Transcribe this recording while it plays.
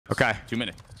Okay. 2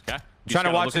 minutes. Okay. You Trying to just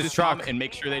gotta watch look at this truck bomb and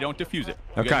make sure they don't defuse it.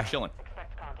 You Okay. guys are chilling.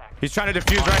 He's trying to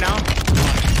defuse right now.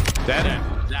 Dead.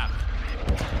 Zap.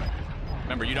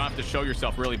 Remember, you don't have to show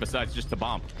yourself really besides just to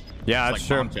bomb. Yeah, Just, that's like,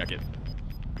 true. bomb check it.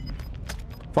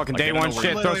 Fucking Like, day get one an over-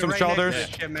 shit. Throw some Literally right shoulders.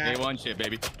 next to Day one shit,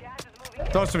 baby.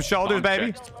 Throw some shoulders, Bomb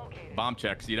baby. checks. Bomb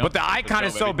checks, you know. But the Let's icon go,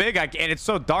 is so baby. big, and it's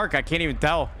so dark, I can't even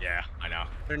tell. Yeah, I know.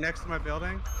 They're next to my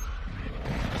building.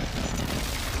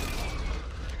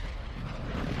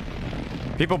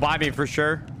 People by me for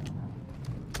sure.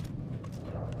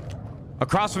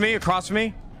 Across from me, across from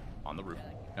me. On the roof.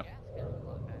 Yep.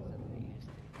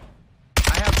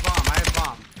 I have bomb. I have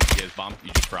bomb. He has bomb.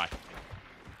 You just fry.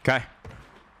 Okay.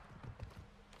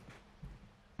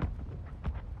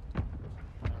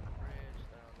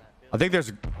 I think there's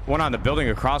one on the building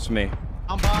across from me.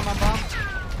 I'm bomb. I'm bomb.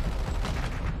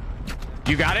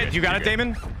 You got it? You got it,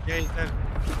 Damon? Yeah, he's dead.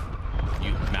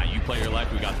 Matt, you play your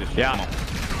life. We got this shit. Yeah. Come on.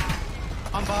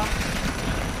 I'm bomb.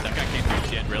 That guy can't do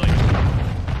shit, really.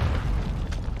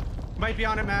 Might be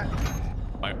on it, Matt.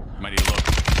 Might need to look.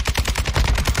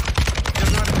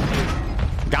 Doesn't know how to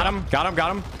defuse. Got him, got him,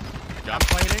 got him. Good job. I'm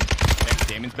plating.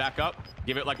 Okay, Damon's back up.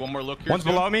 Give it like one more look here. One's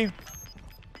soon. below me.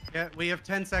 Yeah, we have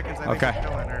 10 seconds. I think Okay. we're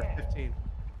going, or 15.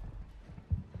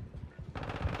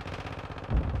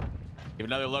 Give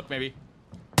another look, maybe.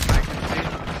 I can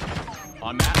see.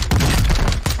 On Matt.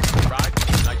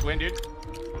 Right. Nice win, dude.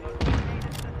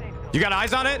 You got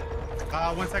eyes on it?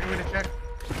 1 second, I'm gonna check.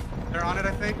 They're on it,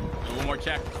 I think. Do one more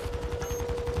check.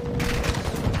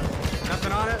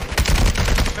 Nothing on it.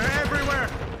 They're everywhere.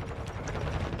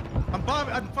 I'm bomb.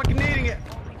 I'm fucking needing it.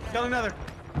 Kill another.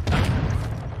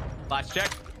 Last check.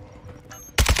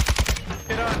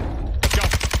 Get on. Let's go.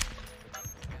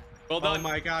 Well Oh done.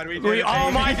 my god, we did it.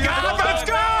 Oh my baby. god, Well let's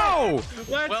done, go!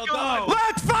 Let's Well go. done.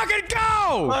 Let's fucking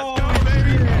go! Oh,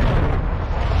 baby.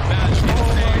 Matt,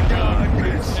 Oh my god,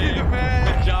 good good shit, shit.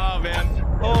 man. Good job, man.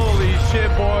 Holy shit,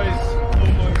 boys.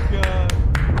 Oh my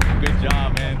god. Good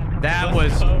job, man. That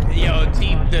was, yo,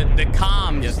 team, the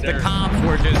comms, Yes, the sir. comms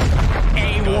were just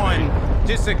A1.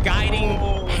 Just a guiding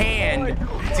hand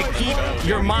to keep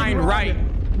your mind right.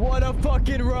 What a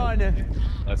fucking run.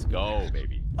 Let's go,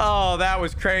 baby. Oh, that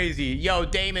was crazy. Yo,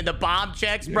 Damon, the bomb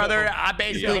checks, brother. I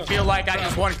basically feel like I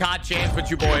just won COD champs with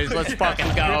you boys. Let's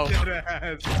fucking go.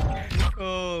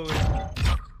 Oh.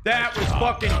 That was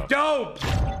fucking dope.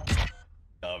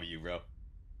 Love you, bro.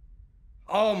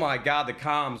 Oh my god, the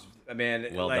comms, man.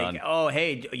 Well like, done. oh,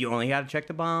 hey, you only gotta check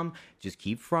the bomb. Just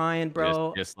keep frying,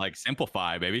 bro. Just like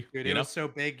simplify, baby. Dude, you it know? was so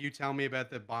big. You tell me about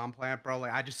the bomb plant, bro.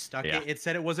 Like I just stuck Yeah. it. It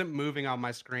said it wasn't moving on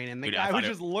my screen, and the Dude, I guy was thought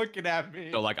just looking at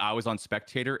me. So like I was on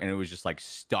spectator and it was just like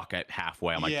stuck at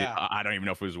halfway. I'm like, Yeah. dude, I don't even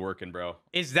know if it was working, bro.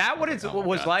 Is that what it Oh my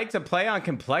was God. like to play on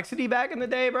complexity back in the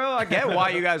day, bro? I get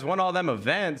why you guys won all them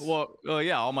events. Well,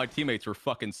 yeah, all my teammates were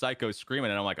fucking psychos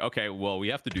screaming, and I'm like, okay, well, we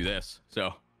have to do this.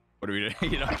 So what do we do?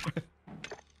 You know?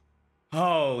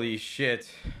 Holy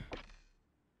shit.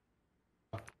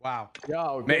 Wow.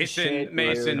 Yo, good Mason, shit,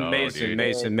 Mason, dude. Oh, Mason, dude.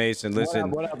 Mason, Mason.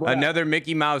 Listen, what up, what up? another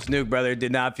Mickey Mouse nuke, brother.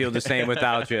 Did not feel the same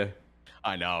without you.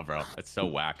 I know, bro. That's so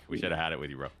whack. We should have had it with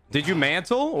you, bro. Did you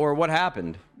mantle or what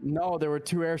happened? No, there were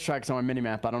 2 airstrikes on my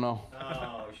minimap. I don't know.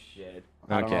 Oh shit.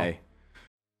 I don't know. Okay.